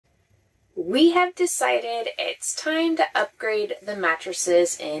we have decided it's time to upgrade the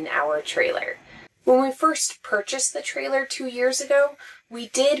mattresses in our trailer. When we first purchased the trailer 2 years ago, we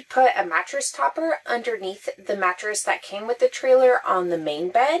did put a mattress topper underneath the mattress that came with the trailer on the main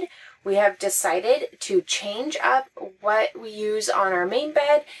bed. We have decided to change up what we use on our main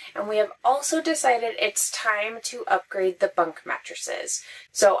bed, and we have also decided it's time to upgrade the bunk mattresses.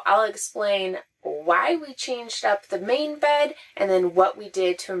 So I'll explain why we changed up the main bed and then what we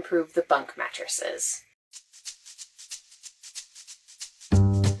did to improve the bunk mattresses.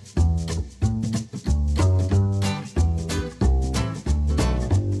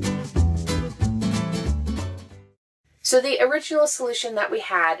 So the original solution that we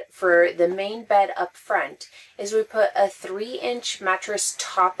had for the main bed up front is we put a 3-inch mattress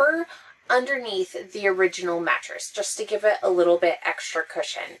topper underneath the original mattress just to give it a little bit extra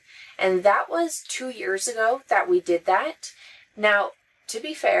cushion. And that was 2 years ago that we did that. Now, to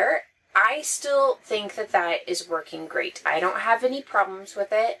be fair, I still think that that is working great. I don't have any problems with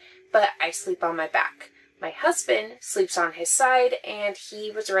it, but I sleep on my back. My husband sleeps on his side, and he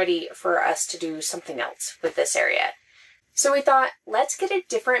was ready for us to do something else with this area. So we thought, let's get a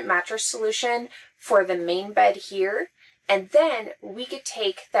different mattress solution for the main bed here, and then we could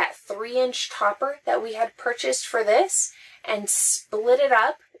take that 3-inch topper that we had purchased for this and split it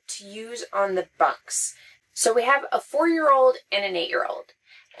up to use on the bunks. So we have a 4-year-old and an 8-year-old.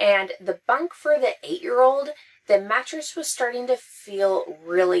 And the bunk for the 8-year-old, the mattress was starting to feel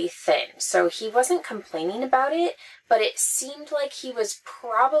really thin. So he wasn't complaining about it, but it seemed like he was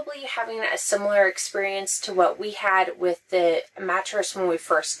probably having a similar experience to what we had with the mattress when we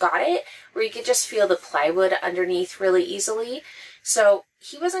first got it, where you could just feel the plywood underneath really easily. So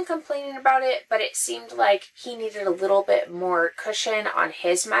he wasn't complaining about it, but it seemed like he needed a little bit more cushion on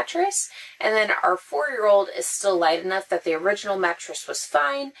his mattress. And then our 4-year-old is still light enough that the original mattress was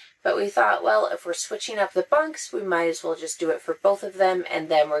fine, but we thought, well, if we're switching up the bunks, we might as well just do it for both of them, and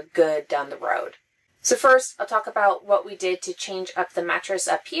then we're good down the road. So first, I'll talk about what we did to change up the mattress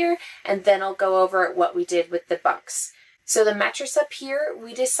up here, and then I'll go over what we did with the bunks. So the mattress up here,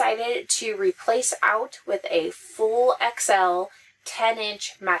 we decided to replace out with a full XL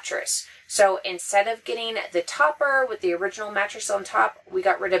 10-inch mattress. So instead of getting the topper with the original mattress on top, we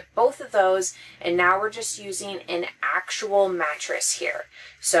got rid of both of those, and now we're just using an actual mattress here.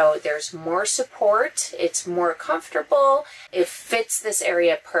 So there's more support, it's more comfortable, it fits this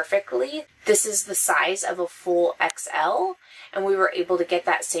area perfectly. This is the size of a full XL, and we were able to get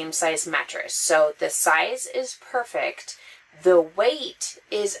that same size mattress. So the size is perfect. The weight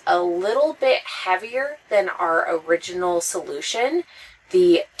is a little bit heavier than our original solution.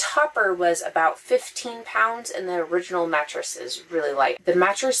 The topper was about 15 pounds and the original mattress is really light. The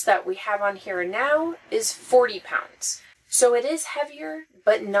mattress that we have on here now is 40 pounds. So it is heavier,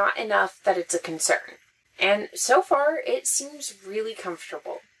 but not enough that it's a concern. And so far, it seems really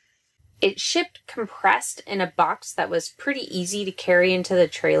comfortable. It shipped compressed in a box that was pretty easy to carry into the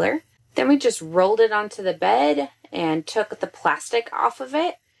trailer. Then we just rolled it onto the bed and took the plastic off of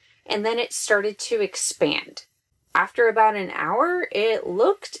it, and then it started to expand. After about an hour, it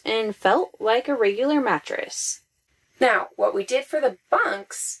looked and felt like a regular mattress. Now, what we did for the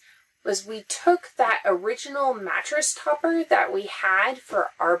bunks was we took that original mattress topper that we had for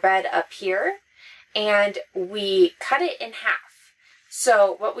our bed up here, and we cut it in half.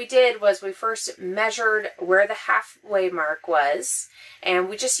 So what we did was we first measured where the halfway mark was, and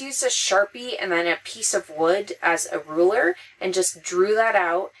we just used a Sharpie and then a piece of wood as a ruler and just drew that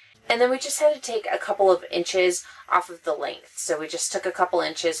out. And then we just had to take a couple of inches off of the length. So we just took a couple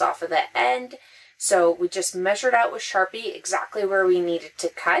inches off of the end. So we just measured out with Sharpie exactly where we needed to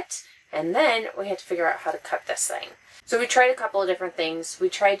cut, and then we had to figure out how to cut this thing. So we tried a couple of different things. We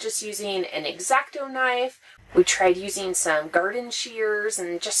tried just using an X-Acto knife. We tried using some garden shears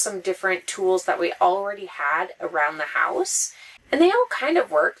and just some different tools that we already had around the house. And they all kind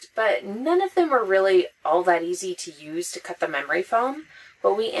of worked, but none of them were really all that easy to use to cut the memory foam.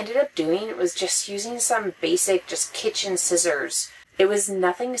 What we ended up doing was just using some basic just kitchen scissors. It was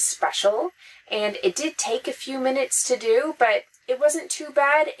nothing special, and it did take a few minutes to do, but it wasn't too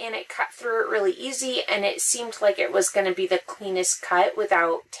bad, and it cut through it really easy, and it seemed like it was going to be the cleanest cut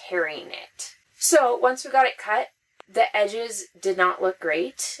without tearing it. So once we got it cut, the edges did not look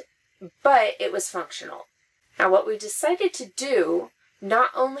great, but it was functional. Now what we decided to do, not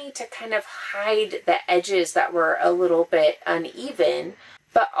only to kind of hide the edges that were a little bit uneven,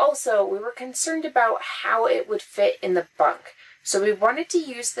 but also we were concerned about how it would fit in the bunk. So we wanted to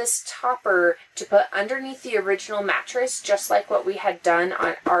use this topper to put underneath the original mattress, just like what we had done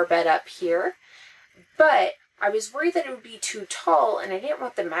on our bed up here. But I was worried that it would be too tall and I didn't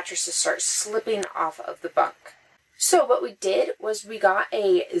want the mattress to start slipping off of the bunk. So what we did was we got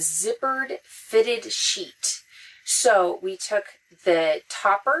a zippered fitted sheet. So we took the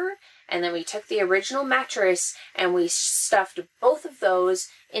topper and then we took the original mattress and we stuffed both of those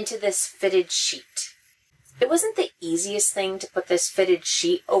into this fitted sheet. It wasn't the easiest thing to put this fitted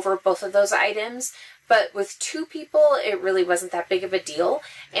sheet over both of those items, but with 2 people, it really wasn't that big of a deal,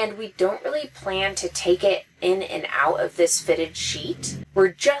 and we don't really plan to take it in and out of this fitted sheet. We're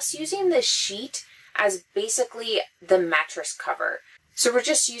just using this sheet as basically the mattress cover. So we're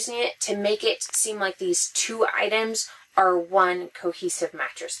just using it to make it seem like these 2 items are one cohesive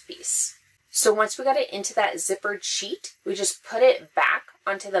mattress piece. So once we got it into that zippered sheet, we just put it back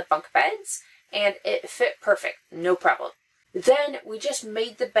onto the bunk beds, and it fit perfect, no problem. Then we just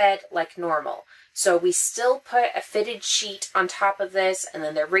made the bed like normal. So we still put a fitted sheet on top of this and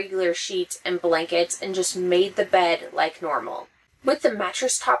then the regular sheets and blankets and just made the bed like normal. With the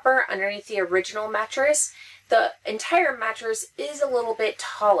mattress topper underneath the original mattress, the entire mattress is a little bit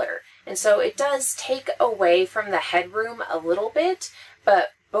taller. And so it does take away from the headroom a little bit, but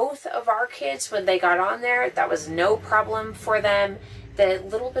both of our kids, when they got on there, that was no problem for them. The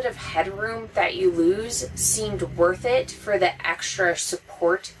little bit of headroom that you lose seemed worth it for the extra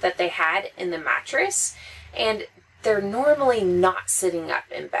support that they had in the mattress. And they're normally not sitting up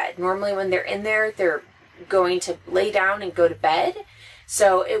in bed. Normally when they're in there, they're going to lay down and go to bed.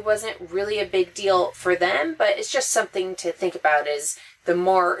 So it wasn't really a big deal for them, but it's just something to think about is the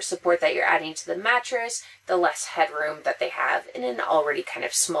more support that you're adding to the mattress, the less headroom that they have in an already kind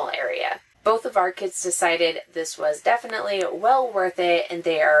of small area. Both of our kids decided this was definitely well worth it, and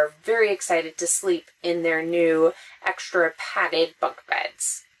they are very excited to sleep in their new extra padded bunk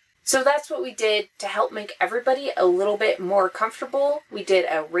beds. So that's what we did to help make everybody a little bit more comfortable. We did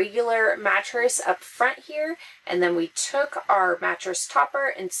a regular mattress up front here, and then we took our mattress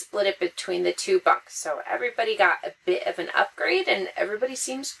topper and split it between the 2 bunks. So everybody got a bit of an upgrade, and everybody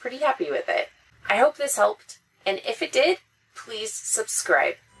seems pretty happy with it. I hope this helped, and if it did, please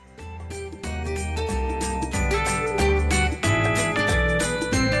subscribe.